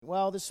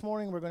Well, this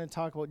morning we're going to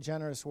talk about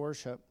generous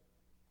worship.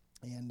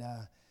 And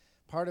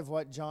part of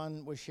what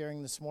John was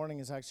sharing this morning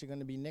is actually going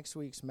to be next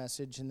week's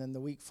message. And then the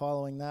week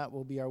following that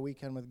will be our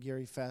weekend with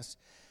Gary Fest.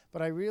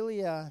 But I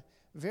really,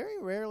 very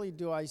rarely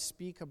do I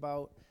speak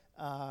about,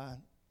 I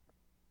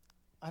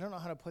don't know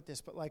how to put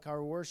this, but like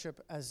our worship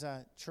as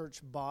a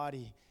church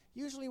body.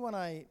 Usually when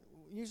I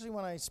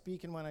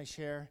speak and when I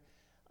share,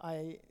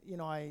 I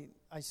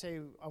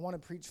say I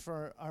want to preach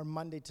for our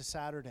Monday to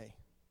Saturday,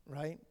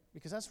 right?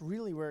 Because that's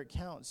really where it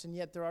counts. And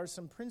yet there are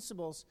some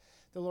principles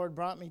the Lord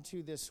brought me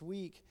to this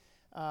week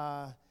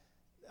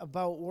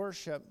about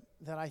worship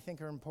that I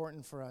think are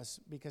important for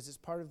us because it's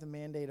part of the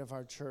mandate of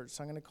our church.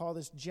 So I'm going to call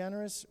this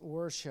generous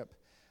worship.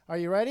 Are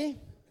you ready?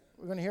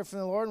 We're going to hear from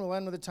the Lord, and we'll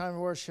end with a time of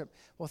worship.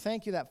 Well,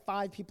 thank you that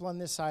 5 people on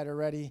this side are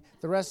ready.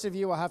 The rest of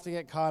you will have to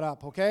get caught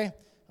up, okay?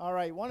 All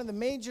right, one of the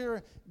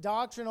major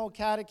doctrinal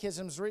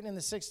catechisms written in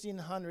the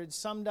 1600s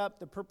summed up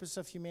the purpose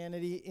of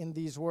humanity in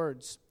these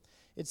words.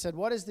 It said,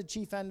 "What is the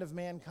chief end of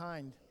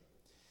mankind?"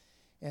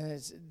 And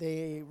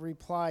they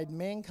replied,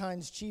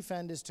 "Mankind's chief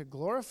end is to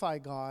glorify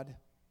God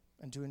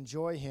and to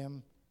enjoy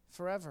Him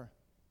forever."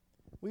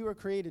 We were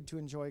created to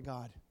enjoy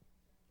God.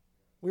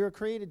 We were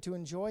created to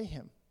enjoy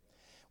Him.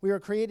 We were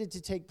created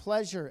to take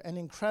pleasure and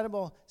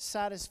incredible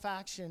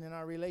satisfaction in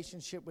our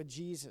relationship with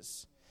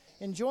Jesus.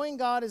 Enjoying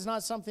God is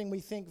not something we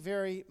think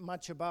very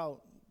much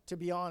about, to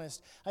be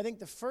honest. I think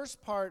the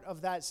first part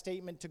of that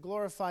statement, to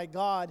glorify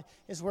God,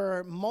 is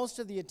where most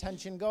of the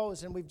attention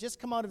goes. And we've just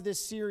come out of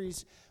this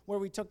series where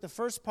we took the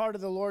first part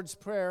of the Lord's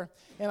Prayer.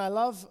 And I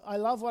love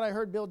what I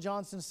heard Bill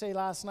Johnson say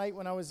last night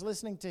when I was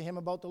listening to him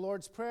about the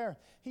Lord's Prayer.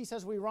 He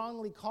says we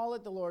wrongly call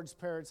it the Lord's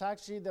Prayer. It's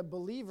actually the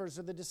believers'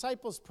 or the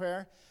disciples'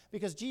 prayer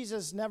because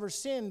Jesus never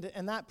sinned,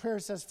 and that prayer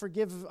says,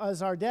 "Forgive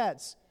us our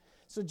debts."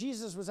 So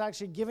Jesus was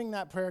actually giving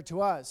that prayer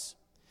to us.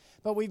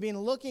 But we've been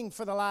looking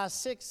for the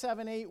last 6,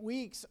 7, 8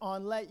 weeks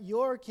on let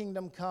your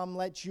kingdom come,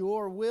 let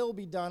your will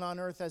be done on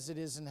earth as it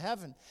is in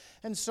heaven.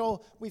 And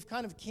so we've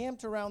kind of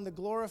camped around the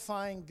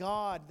glorifying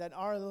God, that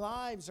our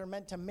lives are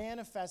meant to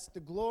manifest the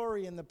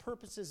glory and the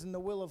purposes and the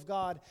will of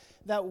God,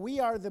 that we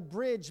are the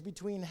bridge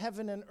between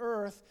heaven and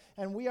earth,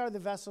 and we are the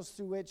vessels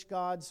through which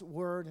God's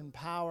word and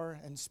power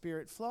and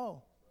spirit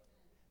flow.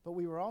 But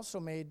we were also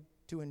made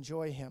to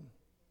enjoy Him.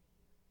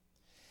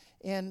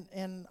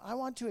 And I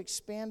want to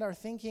expand our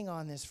thinking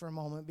on this for a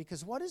moment,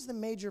 because what is the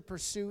major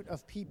pursuit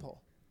of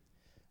people?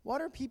 What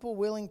are people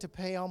willing to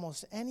pay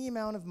almost any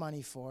amount of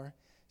money for,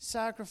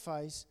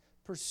 sacrifice,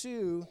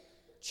 pursue,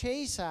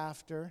 chase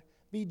after,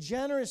 be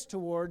generous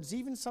towards,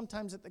 even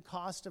sometimes at the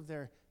cost of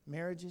their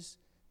marriages,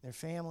 their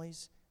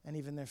families, and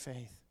even their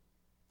faith?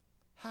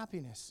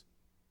 Happiness,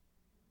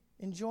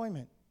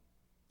 enjoyment.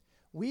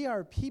 We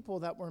are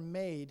people that were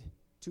made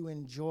to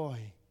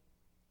enjoy.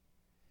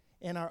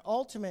 And our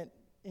ultimate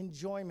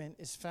enjoyment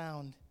is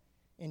found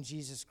in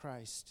Jesus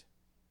Christ.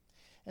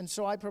 And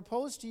so I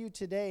propose to you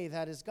today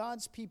that as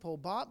God's people,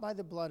 bought by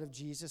the blood of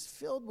Jesus,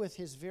 filled with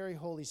His very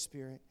Holy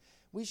Spirit,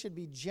 we should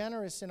be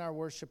generous in our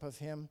worship of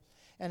Him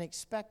and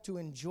expect to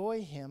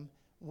enjoy Him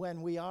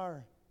when we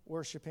are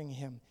worshiping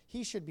Him.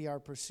 He should be our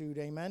pursuit,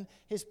 amen?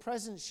 His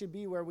presence should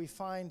be where we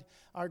find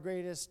our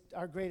greatest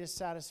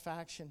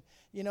satisfaction.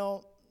 You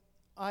know,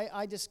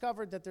 I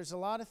discovered that there's a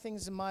lot of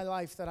things in my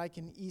life that I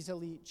can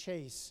easily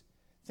chase.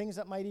 Things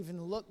that might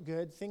even look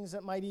good, things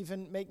that might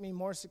even make me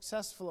more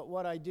successful at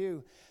what I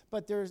do.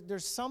 But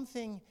there's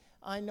something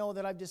I know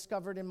that I've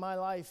discovered in my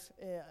life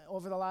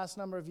over the last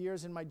number of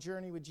years in my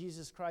journey with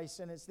Jesus Christ,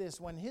 and it's this: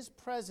 when His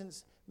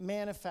presence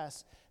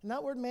manifests, and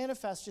that word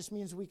manifest just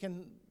means we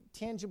can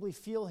tangibly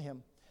feel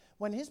Him.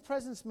 When His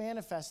presence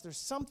manifests, there's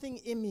something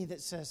in me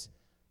that says,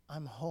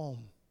 I'm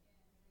home.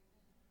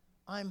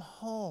 I'm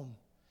home.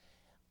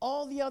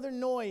 All the other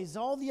noise,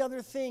 all the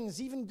other things,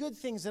 even good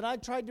things that I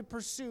tried to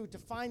pursue to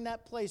find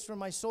that place where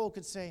my soul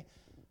could say,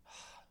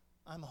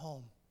 I'm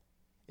home,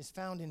 is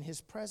found in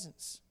His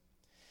presence.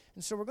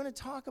 And so we're going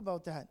to talk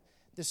about that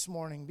this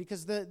morning,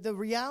 because the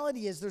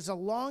reality is there's a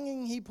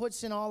longing He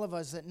puts in all of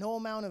us that no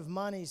amount of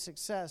money,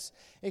 success,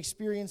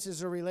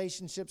 experiences, or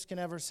relationships can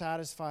ever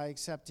satisfy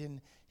except in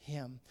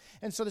Him.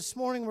 And so this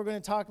morning we're going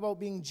to talk about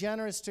being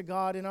generous to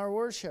God in our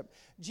worship.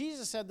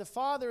 Jesus said the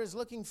Father is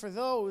looking for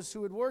those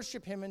who would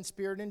worship Him in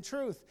spirit and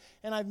truth.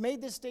 And I've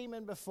made this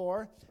statement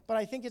before, but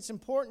I think it's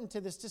important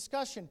to this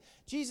discussion.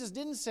 Jesus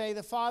didn't say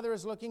the Father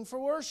is looking for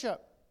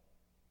worship.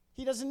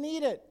 He doesn't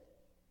need it.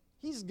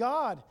 He's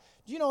God.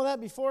 Do you know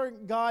that before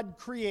God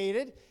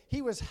created,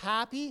 He was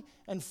happy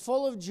and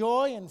full of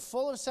joy and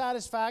full of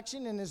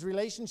satisfaction in His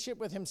relationship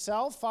with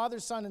Himself? Father,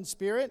 Son, and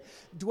Spirit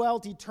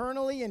dwelt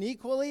eternally and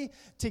equally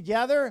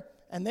together,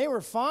 and they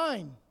were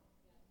fine.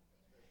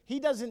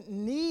 He doesn't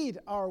need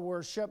our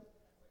worship,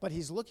 But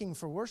he's looking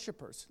for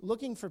worshipers,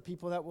 looking for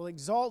people that will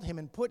exalt him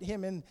and put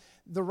him in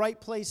the right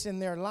place in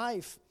their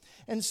life.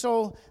 And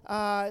so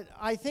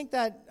I think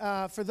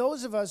that for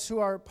those of us who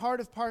are part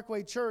of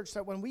Parkway Church,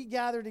 that when we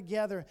gather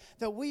together,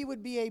 that we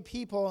would be a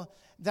people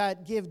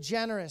that give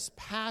generous,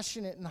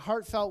 passionate, and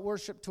heartfelt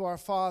worship to our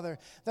Father,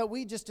 that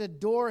we just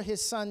adore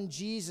his Son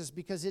Jesus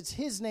because it's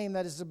his name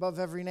that is above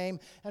every name,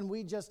 and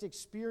we just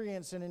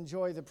experience and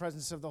enjoy the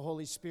presence of the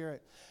Holy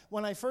Spirit.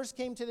 When I first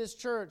came to this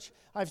church,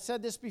 I've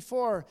said this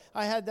before,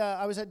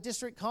 I was at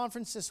district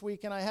conference this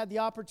week, and I had the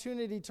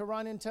opportunity to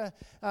run into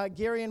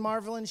Gary and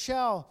Marvel and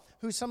Shell,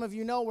 who some of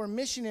you know were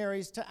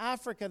missionaries to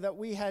Africa that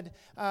we had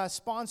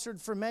sponsored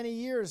for many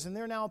years, and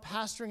they're now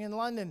pastoring in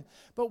London.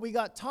 But we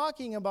got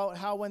talking about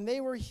how when they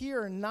were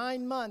here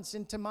 9 months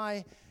into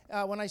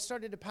when I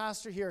started to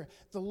pastor here,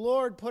 the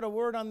Lord put a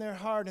word on their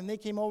heart, and they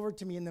came over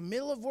to me in the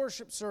middle of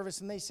worship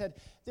service, and they said,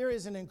 there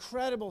is an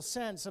incredible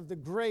sense of the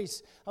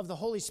grace of the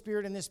Holy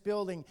Spirit in this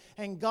building,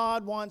 and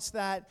God wants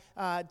that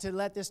to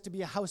let this to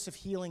be a house of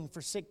healing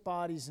for sick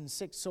bodies and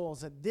sick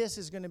souls, that this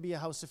is going to be a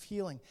house of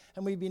healing.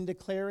 And we've been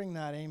declaring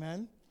that,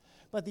 amen?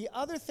 But the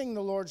other thing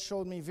the Lord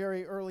showed me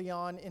very early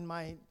on in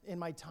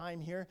my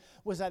time here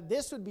was that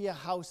this would be a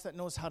house that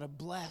knows how to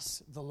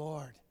bless the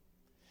Lord.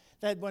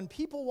 That when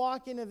people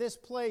walk into this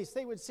place,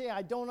 they would say,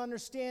 I don't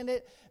understand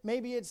it.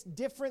 Maybe it's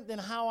different than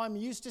how I'm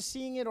used to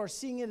seeing it or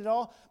seeing it at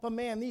all. But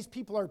man, these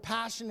people are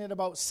passionate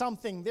about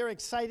something. They're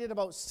excited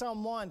about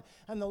someone.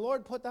 And the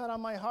Lord put that on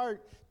my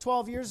heart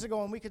 12 years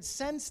ago. And we could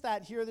sense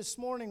that here this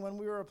morning when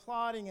we were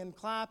applauding and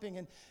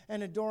clapping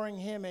and adoring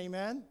him.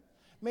 Amen.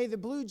 May the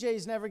Blue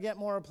Jays never get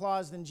more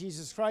applause than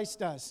Jesus Christ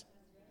does.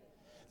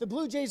 The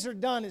Blue Jays are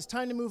done. It's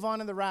time to move on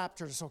to the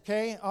Raptors,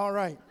 okay? All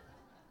right.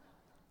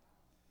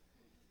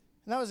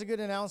 And that was a good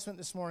announcement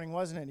this morning,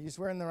 wasn't it? He's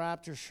wearing the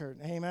Raptors shirt.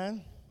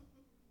 Amen?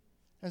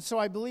 And so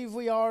I believe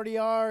we already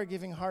are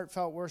giving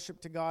heartfelt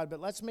worship to God, but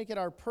let's make it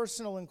our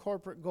personal and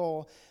corporate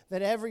goal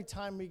that every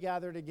time we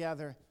gather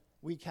together,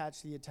 we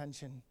catch the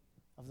attention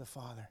of the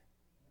Father.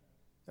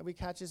 That we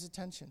catch his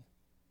attention.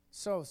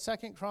 So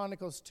 2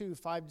 Chronicles 2,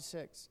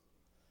 5-6.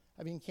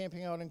 I've been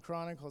camping out in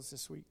Chronicles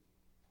this week.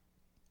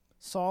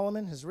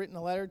 Solomon has written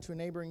a letter to a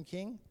neighboring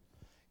king,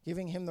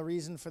 giving him the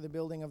reason for the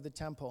building of the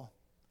temple.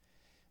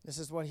 This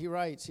is what he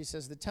writes. He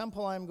says, the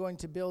temple I am going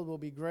to build will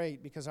be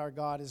great because our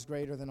God is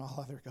greater than all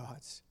other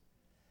gods.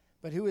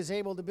 But who is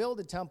able to build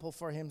a temple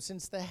for him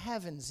since the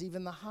heavens,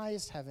 even the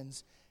highest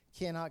heavens,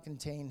 cannot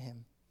contain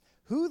him?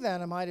 Who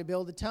then am I to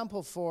build a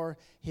temple for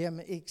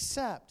him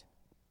except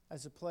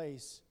as a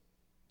place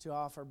to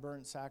offer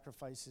burnt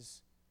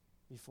sacrifices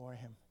before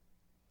him?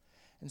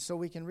 And so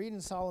we can read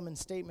in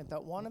Solomon's statement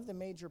that one of the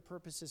major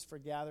purposes for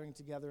gathering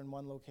together in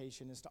one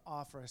location is to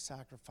offer a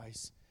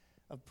sacrifice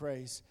of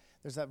praise.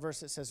 There's that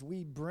verse that says,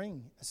 we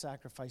bring a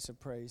sacrifice of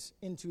praise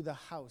into the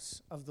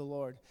house of the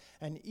Lord.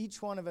 And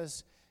each one of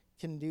us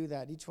can do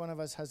that. Each one of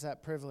us has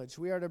that privilege.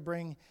 We are to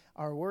bring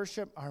our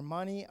worship, our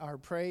money, our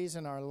praise,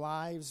 and our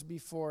lives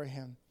before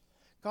him.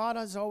 God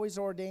has always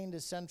ordained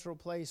a central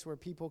place where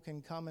people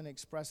can come and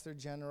express their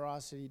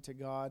generosity to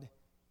God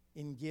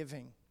in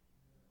giving.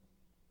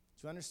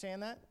 Do you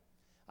understand that?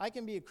 I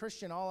can be a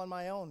Christian all on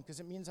my own because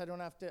it means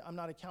I'm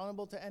not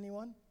accountable to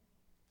anyone.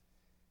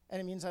 And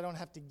it means I don't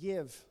have to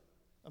give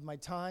of my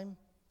time,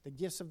 the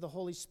gifts of the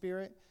Holy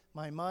Spirit,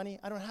 my money.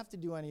 I don't have to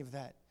do any of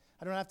that.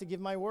 I don't have to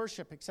give my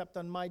worship except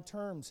on my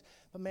terms.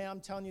 But man, I'm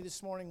telling you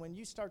this morning, when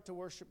you start to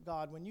worship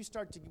God,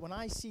 when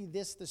I see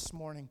this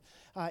morning,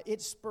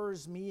 it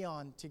spurs me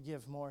on to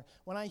give more.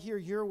 When I hear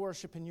your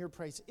worship and your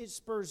praise, it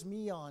spurs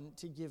me on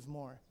to give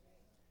more.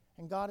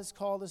 And God has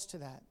called us to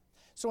that.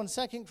 So in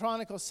 2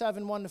 Chronicles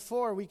 7,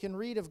 1-4, we can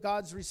read of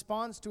God's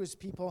response to his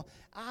people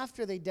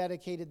after they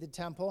dedicated the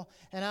temple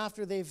and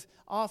after they've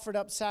offered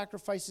up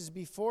sacrifices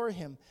before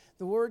him.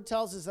 The word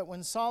tells us that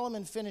when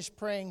Solomon finished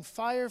praying,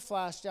 fire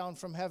flashed down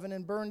from heaven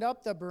and burned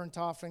up the burnt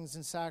offerings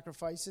and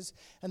sacrifices,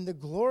 and the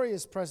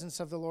glorious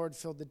presence of the Lord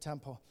filled the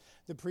temple.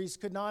 The priests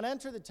could not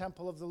enter the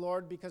temple of the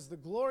Lord because the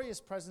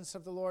glorious presence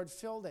of the Lord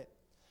filled it.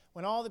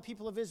 When all the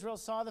people of Israel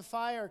saw the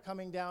fire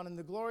coming down and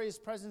the glorious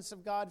presence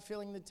of God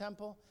filling the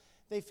temple,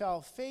 they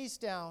fell face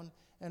down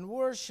and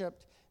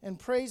worshiped and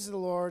praised the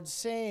Lord,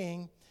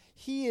 saying,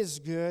 he is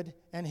good,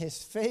 and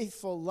his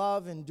faithful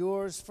love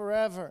endures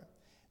forever.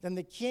 Then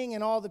the king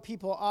and all the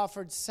people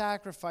offered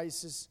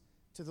sacrifices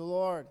to the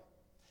Lord.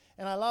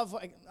 And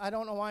I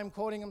don't know why I'm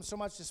quoting him so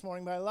much this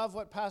morning, but I love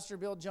what Pastor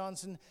Bill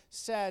Johnson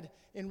said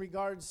in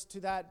regards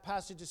to that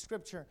passage of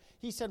Scripture.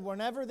 He said,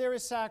 whenever there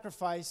is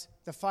sacrifice,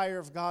 the fire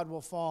of God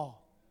will fall.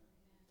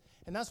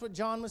 And that's what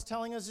John was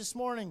telling us this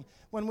morning.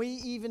 When we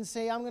even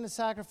say, I'm going to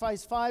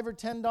sacrifice $5 or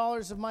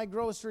 $10 of my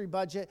grocery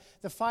budget,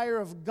 the fire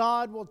of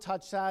God will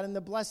touch that, and the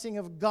blessing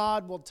of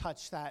God will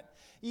touch that.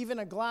 Even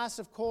a glass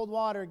of cold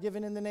water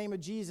given in the name of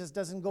Jesus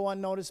doesn't go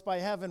unnoticed by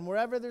heaven.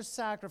 Wherever there's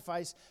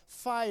sacrifice,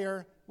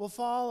 fire will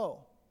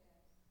follow.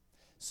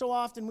 So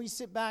often we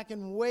sit back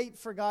and wait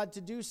for God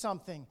to do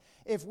something.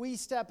 If we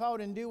step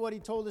out and do what he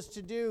told us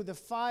to do, the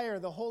fire,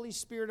 the Holy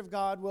Spirit of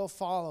God will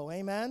follow.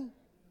 Amen?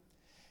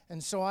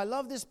 And so I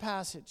love this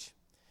passage.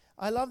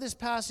 I love this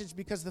passage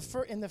because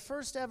in the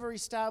first ever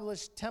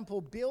established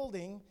temple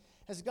building,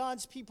 as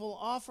God's people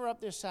offer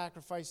up their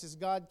sacrifices,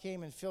 God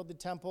came and filled the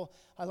temple.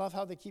 I love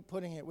how they keep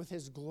putting it, with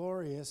his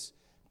glorious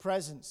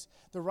presence.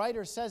 The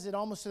writer says it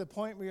almost to the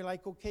point where you're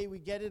like, okay, we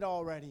get it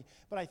already.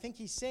 But I think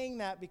he's saying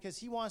that because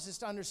he wants us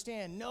to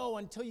understand, no,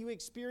 until you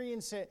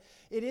experience it,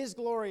 it is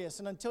glorious.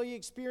 And until you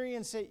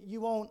experience it,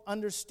 you won't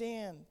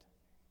understand.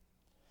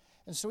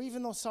 And so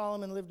even though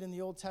Solomon lived in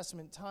the Old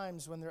Testament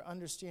times when their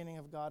understanding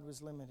of God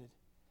was limited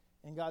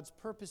and God's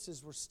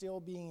purposes were still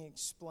being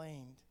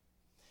explained,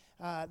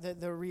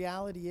 the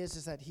reality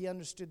is that he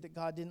understood that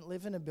God didn't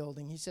live in a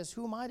building. He says,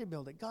 who am I to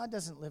build it? God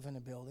doesn't live in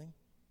a building.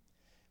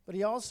 But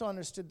he also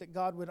understood that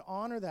God would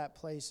honor that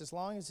place as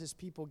long as his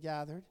people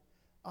gathered,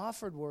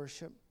 offered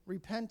worship,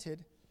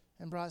 repented,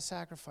 and brought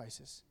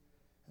sacrifices.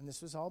 And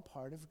this was all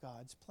part of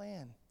God's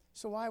plan.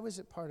 So why was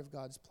it part of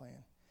God's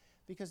plan?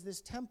 Because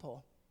this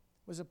temple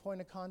was a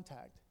point of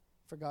contact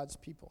for God's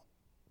people.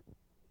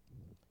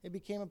 It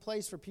became a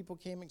place where people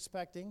came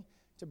expecting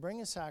to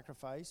bring a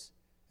sacrifice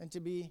and to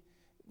be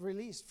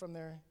released from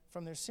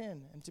their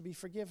sin and to be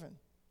forgiven.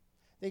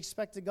 They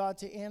expected God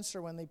to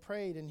answer when they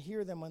prayed and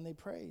hear them when they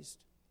praised.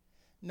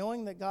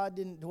 Knowing that God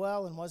didn't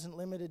dwell and wasn't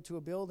limited to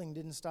a building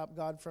didn't stop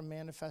God from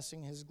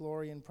manifesting his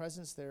glory and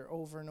presence there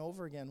over and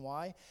over again.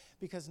 Why?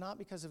 Not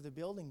because of the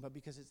building, but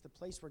because it's the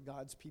place where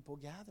God's people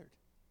gathered.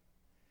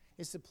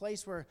 It's the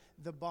place where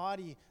the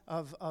body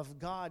of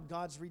God,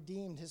 God's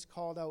redeemed, his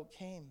called out,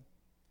 came.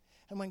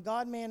 And when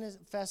God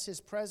manifests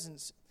his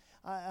presence,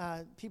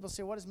 people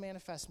say, what does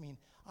manifest mean?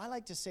 I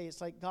like to say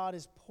it's like God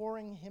is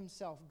pouring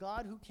himself.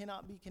 God, who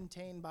cannot be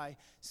contained by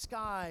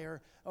sky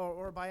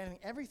or by anything.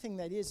 Everything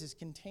that is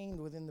contained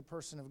within the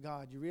person of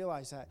God. You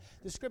realize that.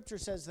 The scripture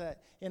says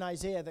that in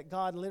Isaiah that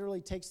God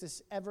literally takes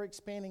this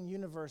ever-expanding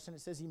universe and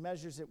it says he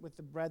measures it with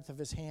the breadth of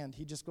his hand.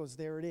 He just goes,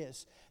 there it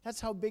is. That's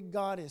how big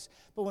God is.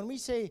 But when we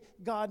say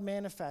God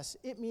manifests,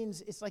 it means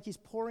it's like he's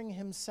pouring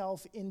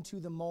himself into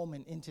the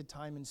moment, into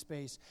time and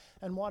space.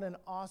 And what an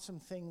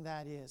awesome thing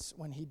that is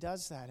when he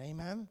does that.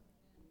 Amen?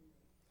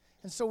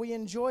 And so we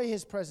enjoy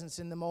his presence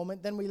in the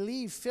moment. Then we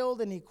leave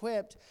filled and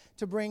equipped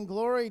to bring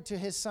glory to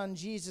his son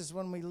Jesus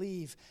when we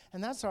leave.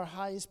 And that's our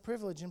highest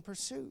privilege and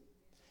pursuit.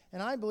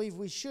 And I believe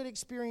we should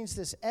experience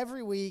this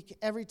every week,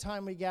 every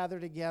time we gather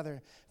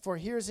together. For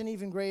here's an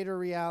even greater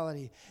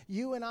reality.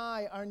 You and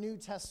I are New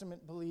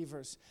Testament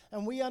believers.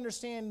 And we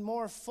understand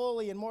more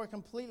fully and more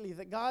completely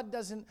that God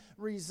doesn't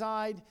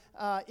reside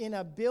in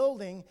a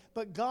building,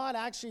 but God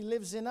actually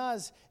lives in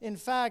us. In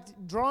fact,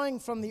 drawing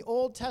from the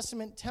Old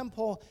Testament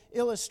temple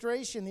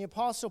illustration, the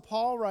Apostle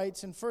Paul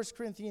writes in 1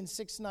 Corinthians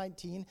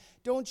 6:19,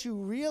 don't you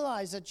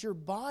realize that your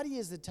body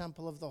is the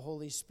temple of the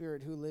Holy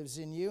Spirit who lives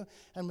in you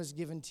and was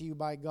given to you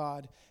by God?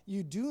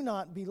 You do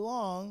not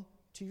belong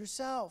to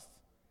yourself.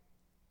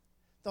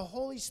 The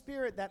Holy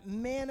Spirit that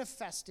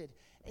manifested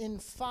in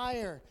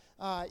fire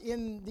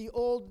in the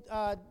old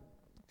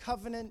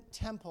covenant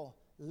temple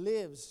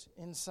lives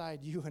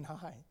inside you and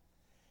I.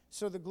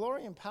 So the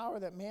glory and power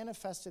that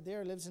manifested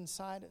there lives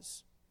inside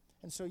us.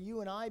 And so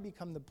you and I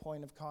become the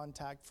point of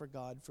contact for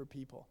God, for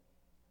people.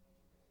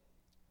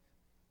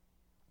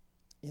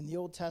 In the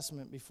Old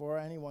Testament, before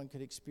anyone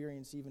could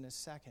experience even a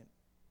second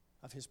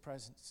of his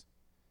presence,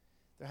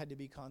 there had to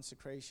be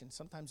consecration.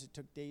 Sometimes it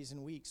took days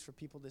and weeks for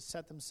people to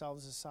set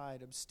themselves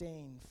aside,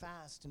 abstain,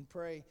 fast, and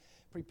pray,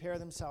 prepare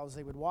themselves.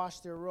 They would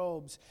wash their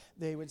robes.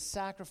 They would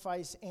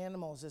sacrifice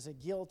animals as a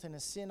guilt and a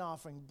sin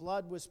offering.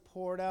 Blood was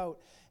poured out,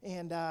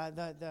 and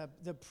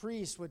the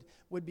priest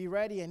would be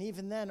ready. And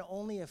even then,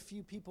 only a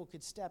few people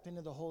could step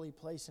into the holy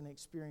place and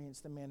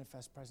experience the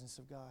manifest presence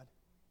of God.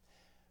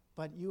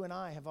 But you and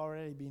I have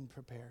already been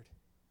prepared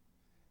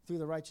through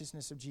the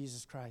righteousness of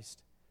Jesus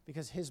Christ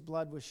because his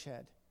blood was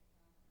shed.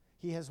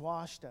 He has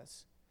washed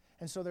us.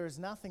 And so there is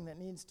nothing that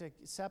needs to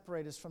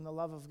separate us from the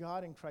love of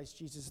God in Christ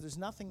Jesus. There's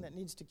nothing that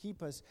needs to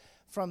keep us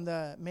from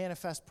the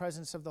manifest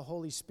presence of the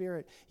Holy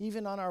Spirit.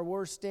 Even on our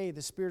worst day,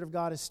 the Spirit of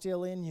God is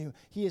still in you.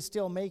 He is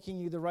still making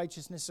you the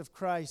righteousness of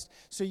Christ,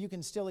 so you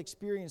can still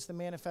experience the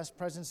manifest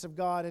presence of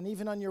God. And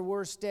even on your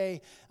worst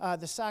day,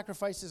 the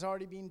sacrifice has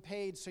already been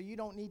paid, so you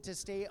don't need to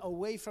stay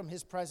away from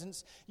his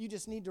presence. You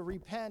just need to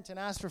repent and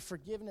ask for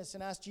forgiveness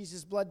and ask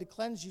Jesus' blood to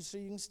cleanse you so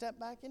you can step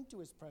back into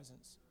his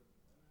presence.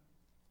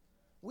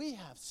 We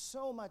have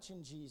so much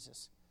in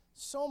Jesus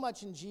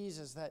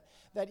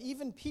that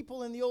even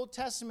people in the Old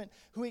Testament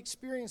who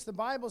experienced, the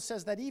Bible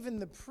says that even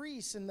the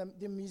priests and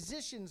the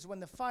musicians, when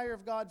the fire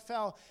of God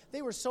fell,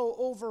 they were so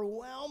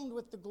overwhelmed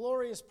with the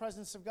glorious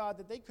presence of God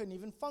that they couldn't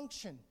even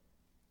function.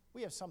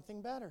 We have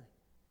something better.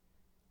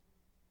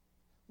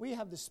 We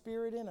have the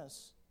Spirit in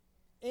us,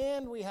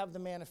 and we have the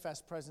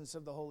manifest presence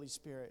of the Holy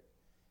Spirit.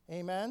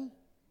 Amen?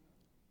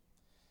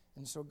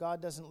 And so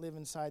God doesn't live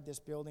inside this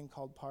building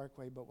called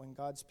Parkway, but when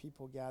God's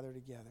people gather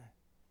together,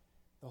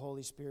 the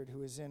Holy Spirit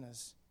who is in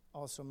us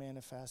also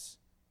manifests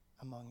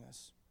among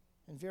us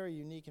in very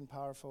unique and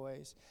powerful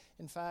ways.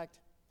 In fact,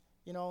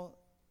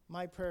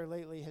 my prayer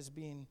lately has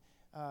been,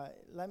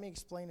 let me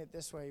explain it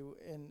this way.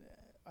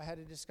 I had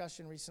a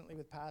discussion recently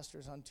with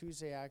pastors on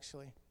Tuesday,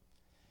 actually.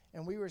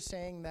 And we were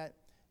saying that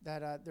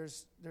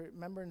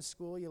remember in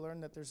school you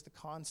learned that there's the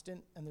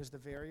constant and there's the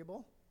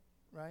variable,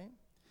 right?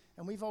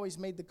 And we've always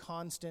made the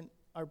constant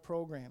our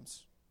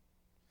programs.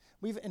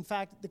 In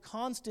fact, the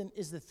constant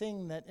is the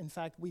thing that, in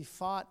fact, we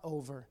fought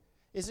over.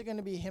 Is it going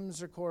to be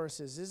hymns or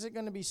choruses? Is it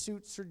going to be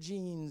suits or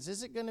jeans?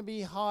 Is it going to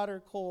be hot or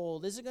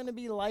cold? Is it going to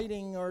be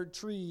lighting or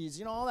trees?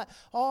 You know,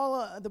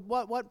 all that.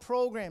 What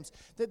programs?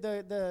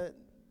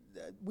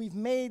 We've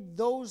made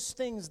those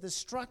things the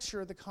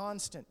structure, the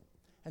constant.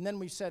 And then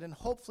we've said, and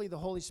hopefully the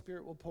Holy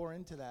Spirit will pour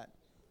into that.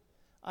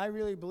 I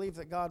really believe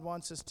that God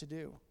wants us to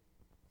do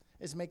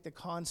is make the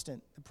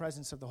constant the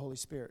presence of the Holy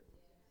Spirit.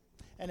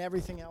 And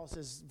everything else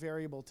is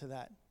variable to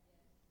that.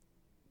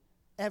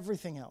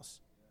 Everything else.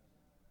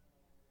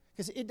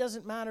 Because it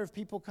doesn't matter if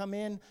people come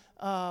in.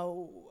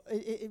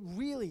 It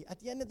really, at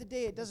the end of the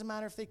day, it doesn't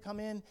matter if they come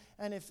in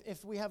and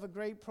if we have a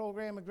great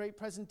program, a great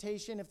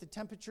presentation, if the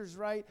temperature's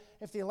right,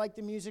 if they like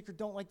the music or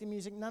don't like the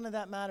music. None of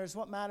that matters.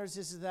 What matters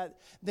is that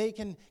they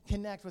can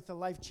connect with the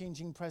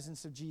life-changing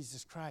presence of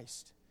Jesus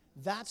Christ.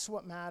 That's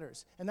what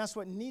matters. And that's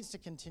what needs to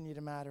continue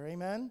to matter.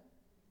 Amen?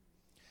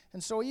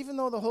 And so even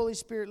though the Holy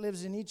Spirit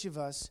lives in each of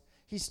us,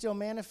 he still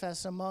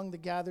manifests among the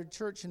gathered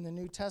church in the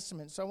New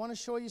Testament. So I want to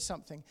show you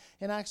something.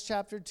 In Acts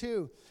chapter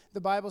 2,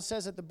 the Bible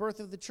says at the birth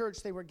of the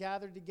church, they were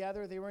gathered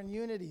together, they were in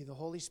unity. The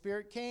Holy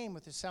Spirit came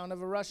with the sound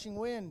of a rushing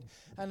wind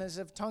and as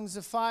of tongues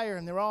of fire,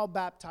 and they were all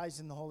baptized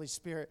in the Holy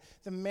Spirit.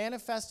 The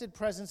manifested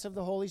presence of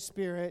the Holy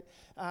Spirit,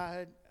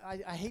 I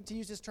hate to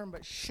use this term,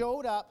 but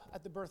showed up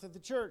at the birth of the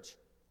church.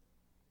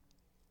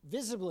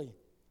 Visibly,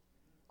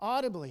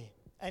 audibly,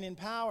 and in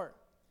power.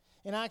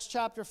 In Acts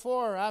chapter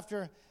 4,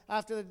 after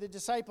the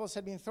disciples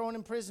had been thrown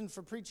in prison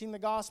for preaching the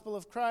gospel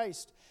of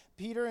Christ,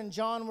 Peter and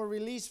John were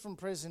released from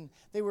prison.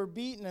 They were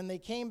beaten and they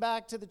came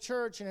back to the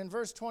church. And in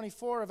verse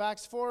 24 of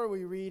Acts 4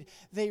 we read,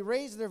 they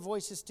raised their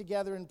voices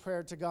together in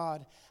prayer to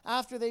God.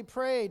 After they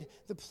prayed,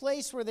 the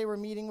place where they were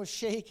meeting was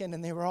shaken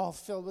and they were all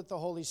filled with the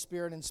Holy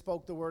Spirit and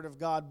spoke the word of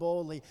God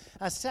boldly.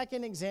 A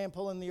second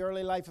example in the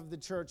early life of the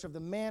church of the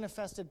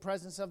manifested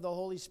presence of the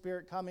Holy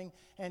Spirit coming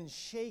and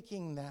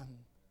shaking them.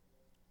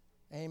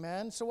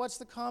 Amen. So what's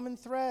the common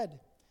thread?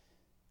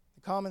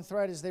 The common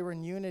thread is they were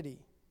in unity.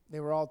 They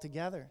were all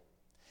together.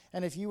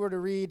 And if you were to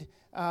read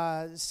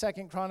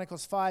 2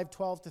 Chronicles 5,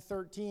 12 to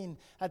 13,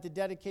 at the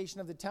dedication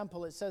of the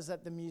temple, it says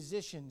that the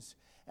musicians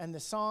and the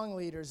song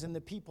leaders and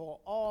the people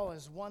all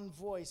as one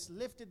voice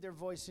lifted their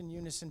voice in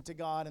unison to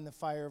God, and the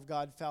fire of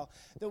God fell.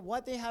 That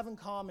what they have in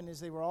common is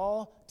they were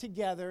all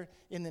together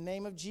in the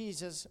name of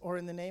Jesus or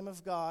in the name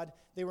of God.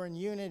 They were in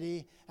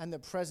unity, and the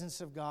presence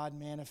of God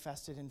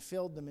manifested and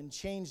filled them and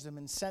changed them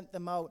and sent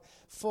them out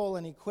full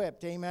and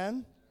equipped.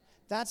 Amen?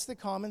 That's the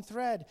common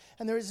thread.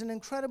 And there is an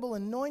incredible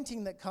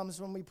anointing that comes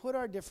when we put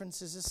our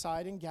differences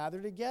aside and gather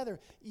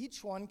together,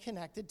 each one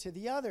connected to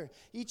the other,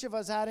 each of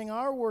us adding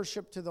our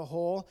worship to the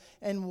whole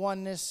and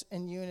oneness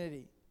and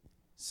unity.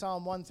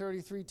 Psalm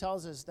 133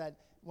 tells us that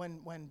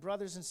when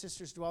brothers and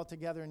sisters dwell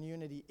together in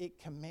unity, it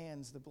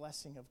commands the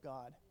blessing of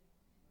God.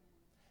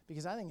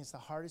 Because I think it's the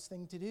hardest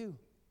thing to do.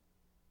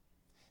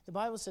 The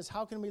Bible says,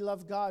 how can we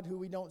love God who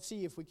we don't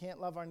see if we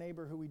can't love our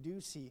neighbor who we do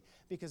see?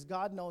 Because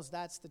God knows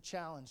that's the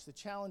challenge. The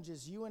challenge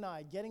is you and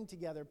I getting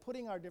together,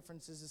 putting our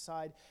differences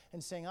aside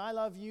and saying, I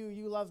love you,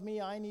 you love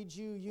me, I need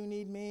you, you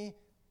need me,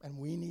 and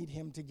we need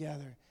him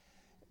together.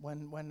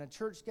 When the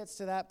church gets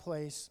to that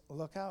place,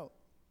 look out.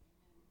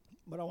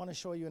 But I want to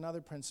show you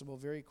another principle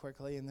very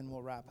quickly, and then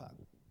we'll wrap up.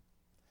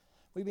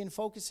 We've been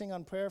focusing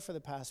on prayer for the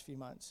past few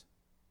months.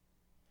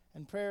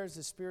 And prayer is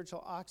the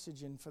spiritual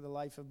oxygen for the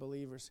life of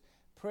believers.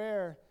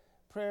 Prayer,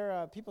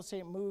 people say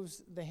it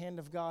moves the hand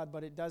of God,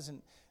 but it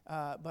doesn't.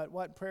 But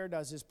what prayer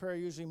does is prayer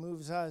usually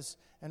moves us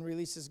and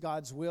releases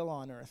God's will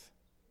on earth.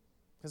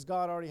 Because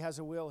God already has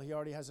a will. He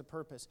already has a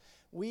purpose.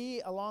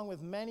 We, along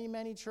with many,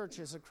 many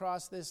churches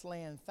across this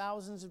land,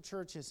 thousands of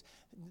churches,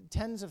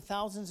 tens of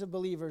thousands of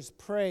believers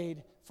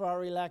prayed for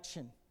our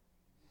election.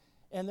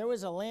 And there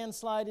was a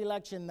landslide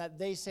election that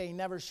they say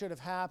never should have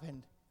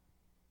happened.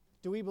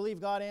 Do we believe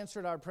God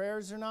answered our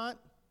prayers or not?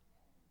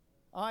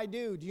 I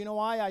do. Do you know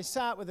why? I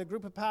sat with a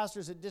group of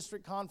pastors at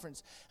district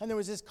conference, and there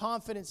was this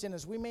confidence in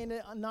us. We may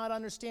not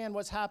understand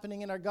what's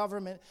happening in our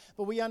government,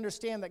 but we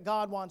understand that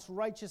God wants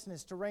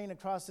righteousness to reign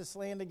across this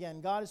land again.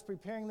 God is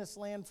preparing this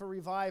land for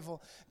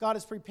revival. God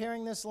is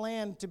preparing this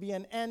land to be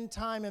an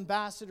end-time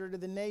ambassador to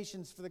the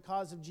nations for the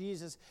cause of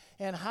Jesus.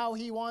 And how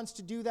he wants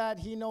to do that,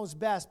 he knows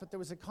best. But there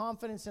was a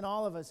confidence in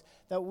all of us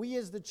that we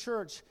as the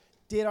church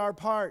did our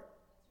part.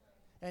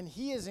 And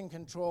he is in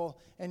control,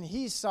 and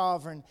he's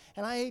sovereign.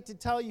 And I hate to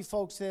tell you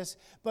folks this,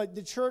 but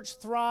the church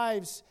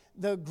thrives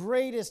the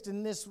greatest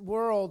in this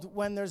world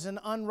when there's an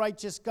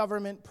unrighteous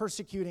government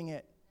persecuting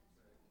it.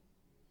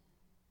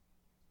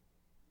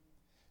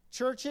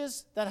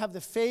 Churches that have the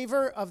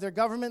favor of their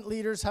government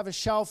leaders have a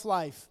shelf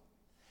life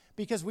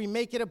because we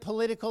make it a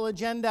political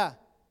agenda.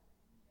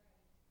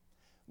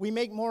 We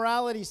make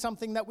morality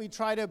something that we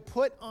try to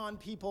put on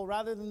people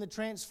rather than the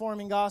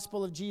transforming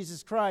gospel of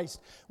Jesus Christ.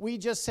 We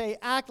just say,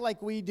 act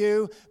like we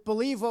do,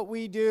 believe what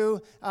we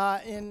do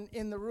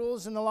in the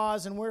rules and the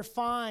laws, and we're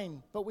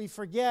fine. But we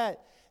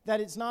forget that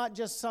it's not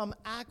just some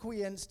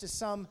acquiescence to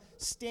some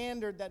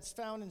standard that's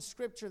found in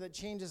Scripture that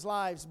changes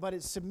lives, but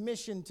it's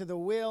submission to the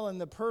will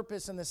and the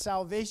purpose and the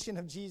salvation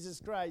of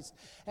Jesus Christ.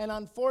 And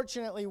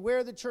unfortunately,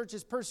 where the church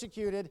is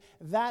persecuted,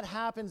 that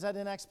happens at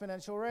an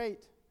exponential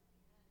rate.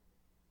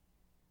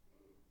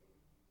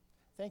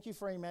 Thank you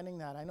for amening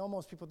that. I know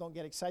most people don't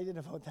get excited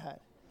about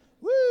that.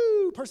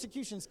 Woo!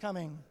 Persecution's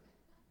coming.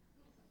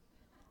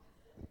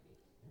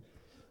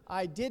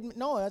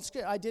 That's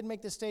good. I did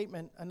make the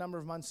statement a number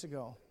of months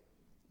ago.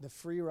 The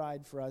free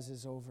ride for us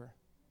is over.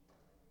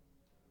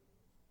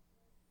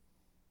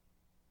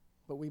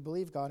 But we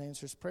believe God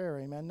answers prayer,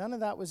 amen. None of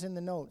that was in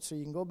the notes, so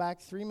you can go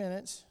back 3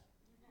 minutes,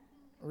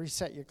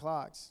 reset your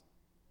clocks.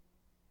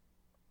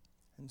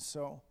 And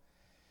so,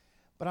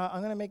 but I'm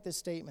going to make this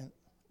statement.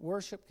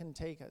 Worship can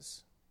take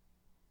us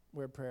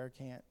where prayer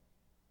can't.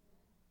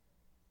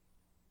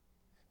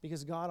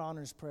 Because God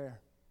honors prayer.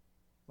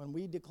 When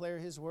we declare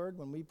His word,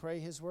 when we pray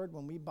His word,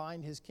 when we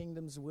bind His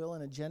kingdom's will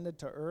and agenda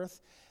to earth,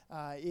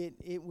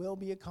 it will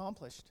be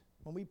accomplished.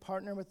 When we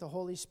partner with the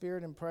Holy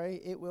Spirit and pray,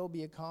 it will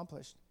be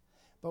accomplished.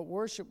 But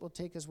worship will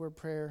take us where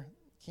prayer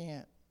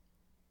can't.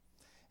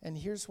 And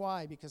here's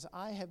why. Because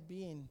I have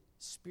been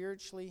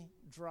spiritually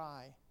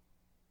dry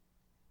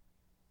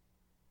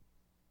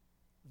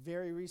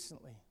very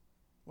recently,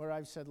 where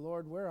I've said,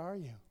 Lord, where are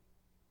you?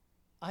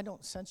 I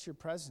don't sense your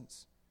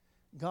presence.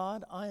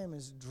 God, I am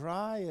as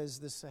dry as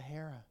the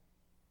Sahara.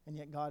 And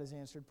yet God has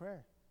answered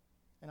prayer.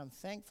 And I'm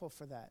thankful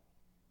for that.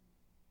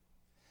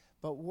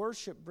 But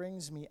worship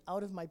brings me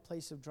out of my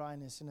place of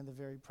dryness into the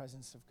very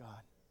presence of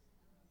God.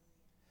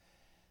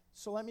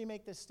 So let me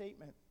make this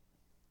statement.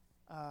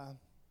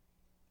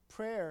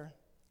 Prayer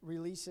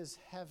releases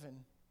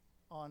heaven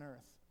on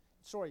earth.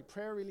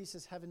 Prayer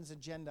releases heaven's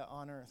agenda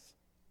on earth.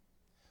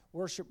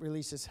 Worship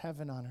releases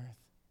heaven on earth.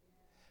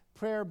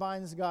 Prayer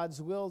binds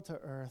God's will to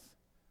earth.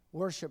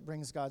 Worship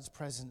brings God's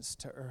presence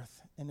to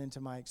earth and into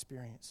my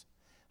experience.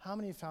 How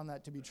many have found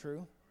that to be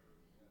true?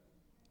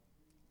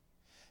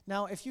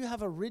 Now, if you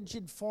have a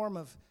rigid form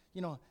of,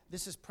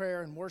 this is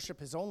prayer and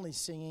worship is only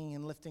singing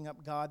and lifting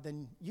up God,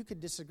 then you could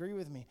disagree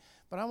with me.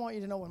 But I want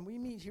you to know when we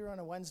meet here on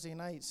a Wednesday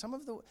night, some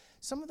of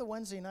the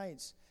Wednesday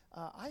nights,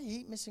 I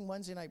hate missing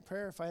Wednesday night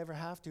prayer if I ever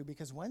have to,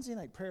 because Wednesday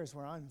night prayer is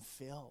where I'm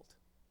filled.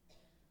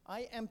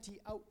 I empty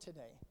out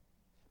today,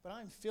 but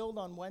I'm filled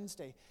on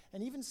Wednesday.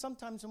 And even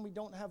sometimes when we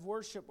don't have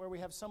worship, where we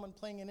have someone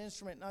playing an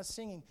instrument and us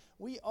singing,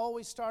 we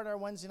always start our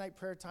Wednesday night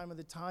prayer time with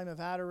a time of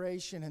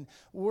adoration and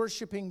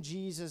worshiping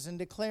Jesus and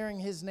declaring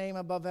His name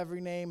above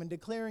every name and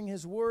declaring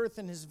His worth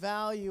and His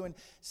value, and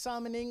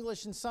some in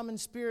English and some in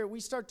spirit.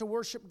 We start to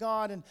worship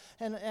God,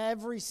 and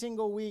every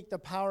single week the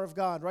power of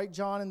God, right,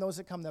 John, and those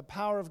that come, the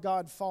power of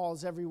God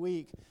falls every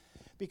week.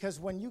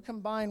 Because when you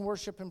combine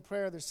worship and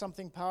prayer, there's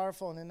something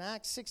powerful. And in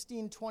Acts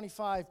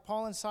 16:25,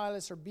 Paul and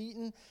Silas are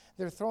beaten.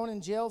 They're thrown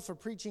in jail for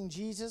preaching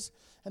Jesus.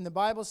 And the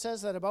Bible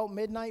says that about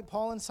midnight,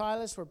 Paul and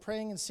Silas were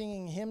praying and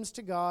singing hymns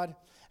to God.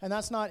 And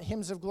that's not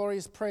hymns of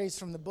glorious praise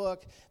from the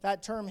book.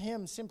 That term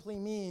hymn simply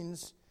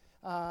means,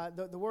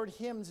 the word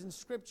hymns in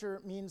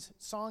Scripture means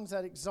songs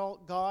that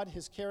exalt God,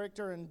 His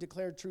character, and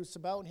declare truths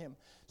about Him.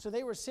 So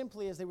they were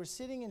simply, as they were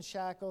sitting in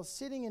shackles,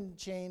 sitting in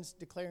chains,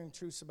 declaring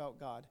truths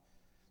about God.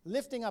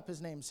 Lifting up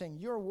His name, saying,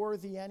 you're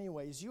worthy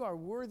anyways. You are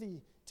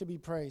worthy to be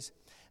praised.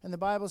 And the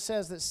Bible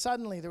says that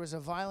suddenly there was a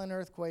violent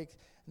earthquake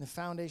and the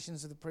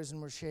foundations of the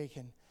prison were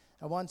shaken.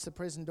 At once the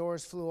prison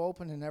doors flew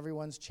open and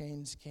everyone's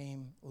chains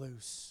came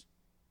loose.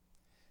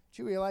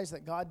 Do you realize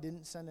that God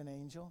didn't send an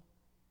angel?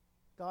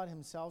 God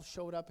Himself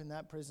showed up in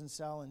that prison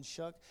cell and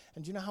shook.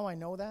 And do you know how I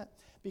know that?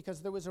 Because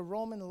there was a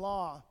Roman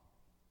law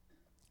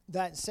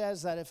that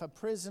says that if a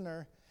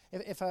prisoner,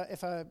 if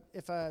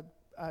a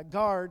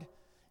guard,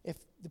 if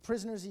the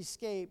prisoners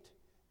escaped,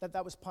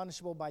 that was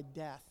punishable by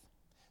death.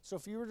 So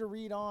if you were to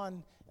read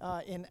on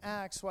in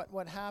Acts,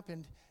 what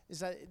happened is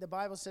that the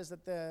Bible says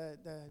that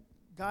the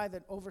guy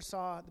that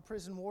oversaw the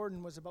prison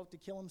warden was about to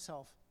kill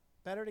himself.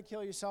 Better to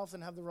kill yourself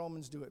than have the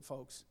Romans do it,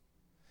 folks.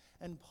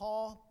 And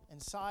Paul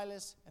and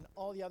Silas and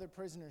all the other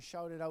prisoners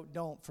shouted out,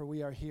 don't, for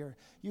we are here.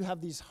 You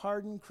have these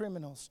hardened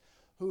criminals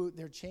who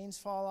their chains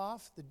fall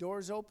off, the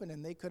doors open,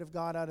 and they could have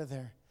got out of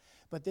there.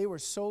 But they were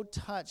so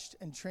touched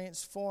and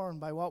transformed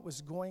by what was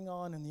going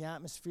on in the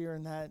atmosphere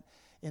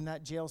in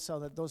that jail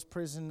cell that those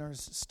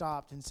prisoners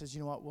stopped and says,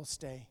 you know what, we'll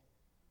stay.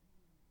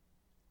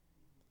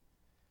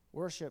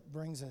 Worship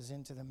brings us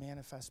into the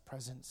manifest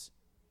presence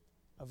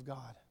of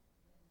God.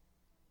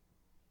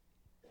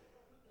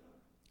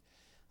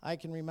 I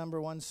can remember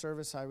one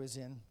service I was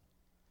in,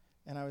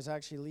 and I was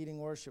actually leading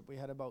worship. We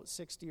had about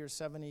 60 or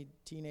 70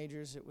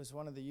 teenagers. It was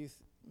one of the youth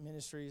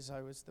ministries I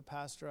was the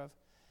pastor of.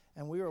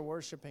 And we were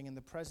worshiping, and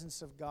the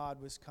presence of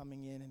God was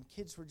coming in, and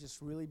kids were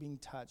just really being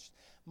touched.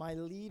 My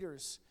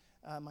leaders,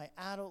 my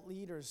adult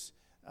leaders,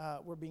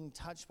 were being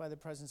touched by the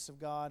presence of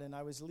God, and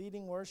I was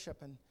leading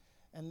worship, and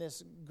And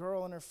this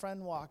girl and her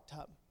friend walked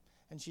up,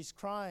 and she's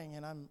crying,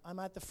 and I'm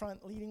at the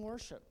front leading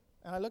worship.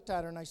 And I looked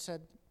at her and I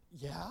said,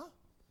 yeah?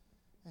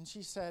 And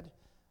she said,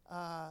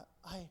 I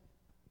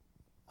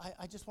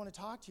just want to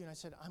talk to you. And I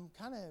said, I'm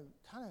kind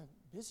of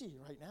busy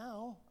right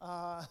now.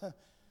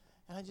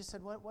 And I just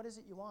said, what is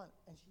it you want?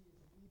 And she was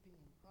weeping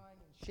and crying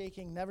and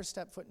shaking, never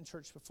stepped foot in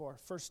church before,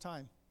 first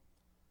time.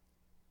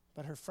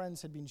 But her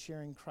friends had been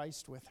sharing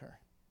Christ with her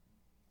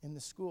in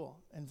the school,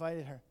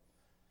 invited her.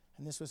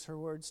 And this was her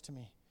words to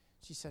me.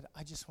 She said,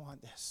 I just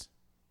want this.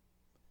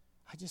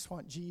 I just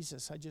want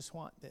Jesus. I just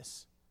want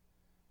this.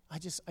 I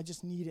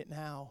just need it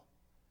now.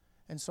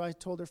 And so I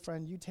told her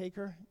friend, you take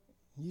her,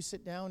 you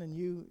sit down, and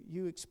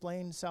you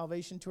explain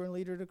salvation to her and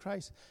lead her to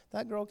Christ.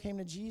 That girl came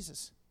to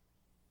Jesus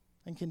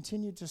and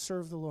continued to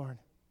serve the Lord.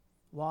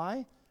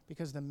 Why?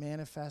 Because the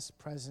manifest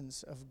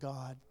presence of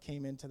God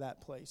came into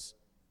that place.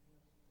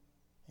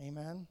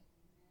 Amen?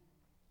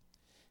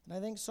 And I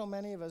think so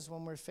many of us,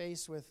 when we're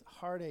faced with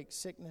heartache,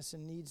 sickness,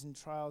 and needs and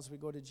trials, we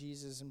go to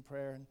Jesus in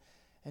prayer.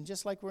 And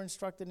just like we're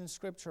instructed in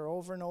Scripture,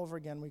 over and over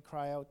again, we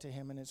cry out to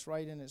Him, and it's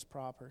right and it's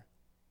proper.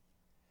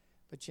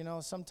 But you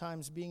know,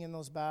 sometimes being in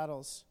those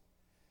battles,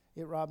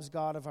 it robs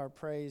God of our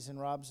praise and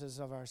robs us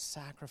of our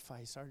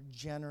sacrifice, our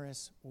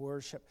generous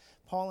worship.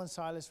 Paul and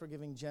Silas were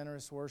giving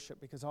generous worship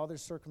because all their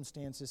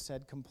circumstances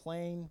said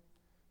complain,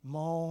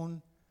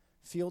 moan,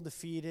 feel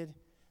defeated.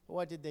 But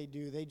what did they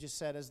do? They just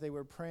said, as they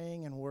were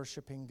praying and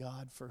worshiping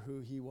God for who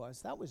He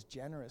was. That was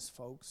generous,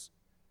 folks.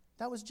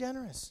 That was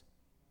generous.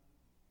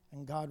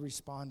 And God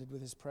responded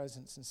with His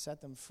presence and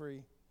set them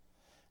free.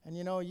 And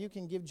you know, you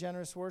can give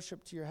generous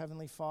worship to your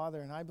Heavenly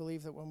Father, and I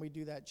believe that when we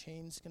do that,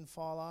 chains can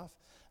fall off.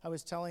 I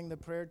was telling the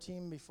prayer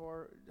team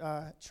before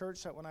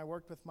church that when I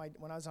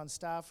was on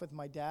staff with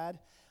my dad,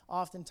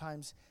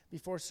 oftentimes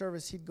before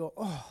service he'd go,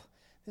 oh,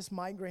 this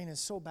migraine is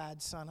so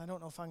bad, son. I don't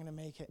know if I'm going to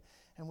make it.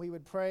 And we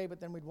would pray, but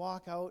then we'd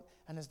walk out,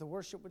 and as the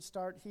worship would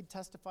start, he'd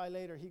testify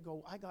later. He'd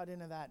go, I got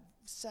into that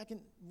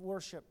second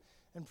worship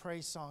and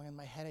praise song, and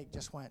my headache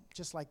just went,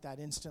 just like that,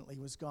 instantly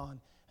was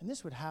gone. And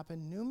this would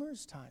happen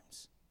numerous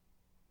times.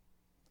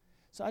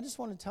 So I just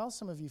want to tell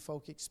some of you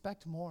folk,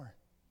 expect more.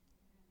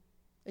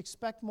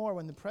 Expect more.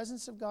 When the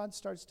presence of God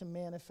starts to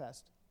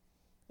manifest,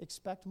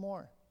 expect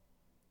more.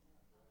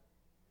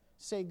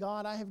 Say,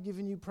 God, I have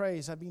given you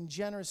praise. I've been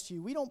generous to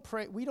you. We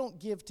don't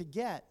give to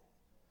get.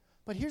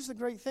 But here's the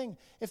great thing.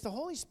 If the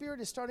Holy Spirit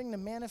is starting to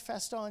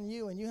manifest on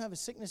you and you have a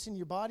sickness in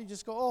your body,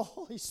 just go, oh,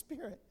 Holy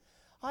Spirit,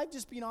 I've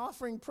just been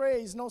offering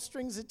praise, no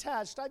strings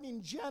attached. I've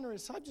been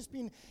generous. I've just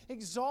been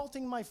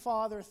exalting my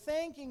Father,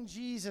 thanking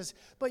Jesus.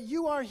 But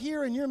you are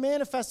here and you're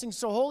manifesting.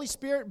 So Holy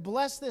Spirit,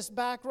 bless this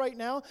back right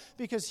now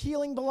because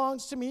healing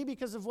belongs to me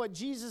because of what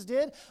Jesus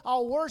did.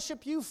 I'll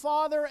worship you,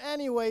 Father,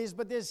 anyways,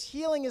 but this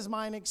healing is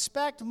mine.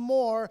 Expect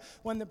more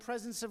when the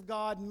presence of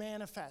God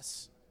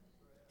manifests.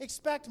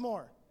 Expect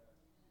more.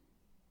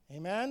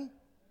 Amen?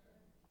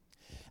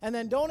 And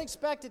then don't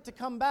expect it to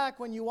come back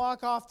when you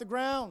walk off the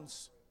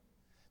grounds.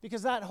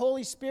 Because that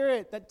Holy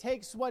Spirit that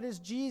takes what is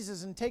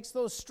Jesus and takes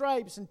those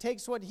stripes and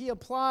takes what He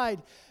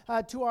applied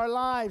to our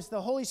lives,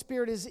 the Holy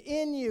Spirit is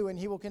in you and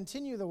He will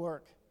continue the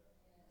work.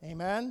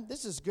 Amen?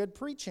 This is good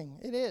preaching.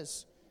 It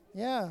is.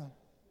 Yeah.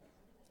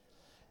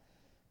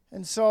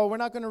 And so we're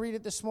not going to read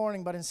it this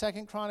morning, but in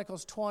 2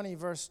 Chronicles 20,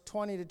 verse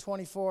 20 to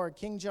 24,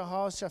 King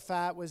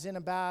Jehoshaphat was in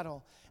a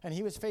battle, and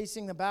he was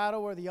facing the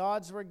battle where the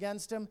odds were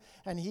against him,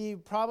 and he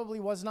probably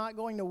was not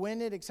going to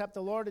win it, except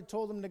the Lord had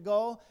told him to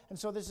go. And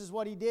so this is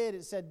what he did.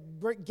 It said,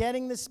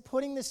 putting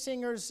the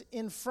singers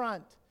in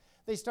front.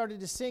 They started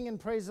to sing and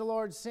praise the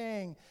Lord,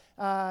 saying,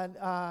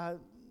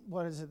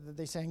 what is it that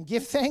they sang?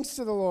 Give thanks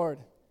to the Lord.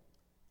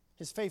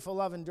 His faithful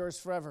love endures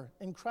forever.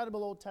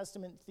 Incredible Old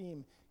Testament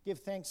theme. Give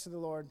thanks to the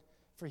Lord.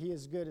 For He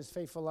is good, His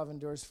faithful love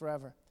endures